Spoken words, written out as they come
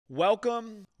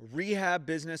Welcome, rehab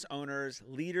business owners,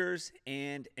 leaders,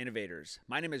 and innovators.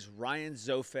 My name is Ryan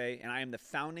Zofay, and I am the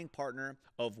founding partner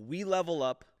of We Level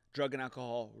Up Drug and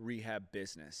Alcohol Rehab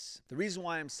Business. The reason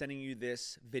why I'm sending you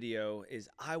this video is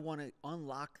I want to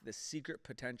unlock the secret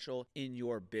potential in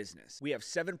your business. We have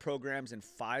 7 programs in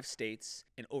 5 states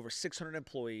and over 600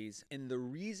 employees, and the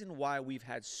reason why we've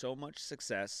had so much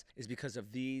success is because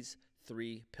of these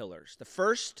 3 pillars. The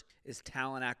first is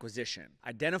talent acquisition,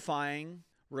 identifying,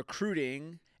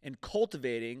 recruiting, and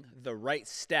cultivating the right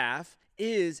staff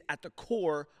is at the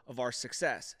core of our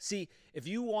success. See, if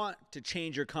you want to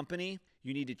change your company,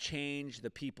 you need to change the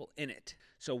people in it.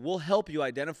 So we'll help you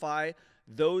identify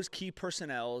those key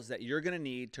personnels that you're going to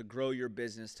need to grow your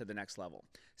business to the next level.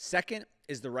 Second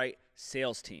is the right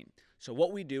sales team. So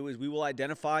what we do is we will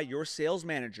identify your sales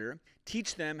manager,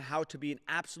 teach them how to be an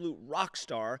absolute rock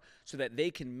star so that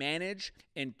they can manage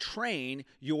and train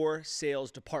your sales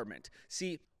department.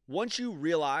 See, once you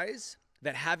realize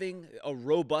that having a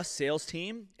robust sales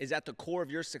team is at the core of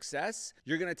your success,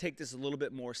 you're going to take this a little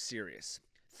bit more serious.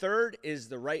 Third is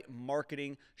the right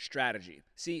marketing strategy.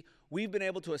 See, we've been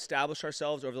able to establish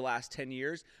ourselves over the last 10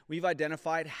 years. We've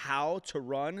identified how to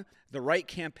run the right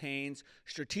campaigns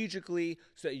strategically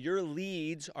so that your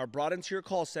leads are brought into your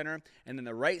call center and then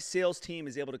the right sales team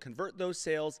is able to convert those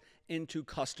sales into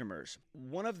customers.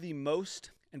 One of the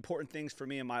most important things for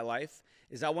me in my life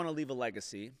is I want to leave a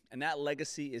legacy, and that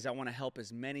legacy is I want to help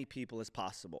as many people as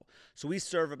possible. So we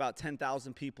serve about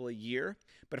 10,000 people a year,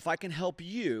 but if I can help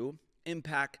you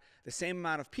impact the same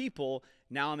amount of people,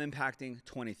 now I'm impacting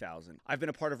 20,000. I've been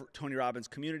a part of Tony Robbins'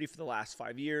 community for the last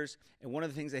 5 years, and one of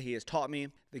the things that he has taught me,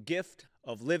 the gift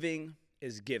of living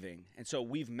is giving. And so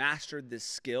we've mastered this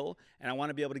skill, and I want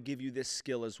to be able to give you this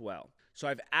skill as well. So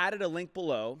I've added a link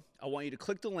below. I want you to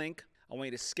click the link. I want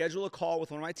you to schedule a call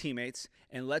with one of my teammates,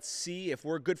 and let's see if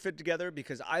we're a good fit together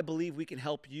because I believe we can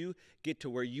help you get to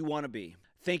where you want to be.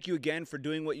 Thank you again for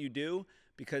doing what you do,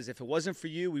 because if it wasn't for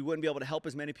you, we wouldn't be able to help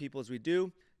as many people as we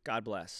do. God bless.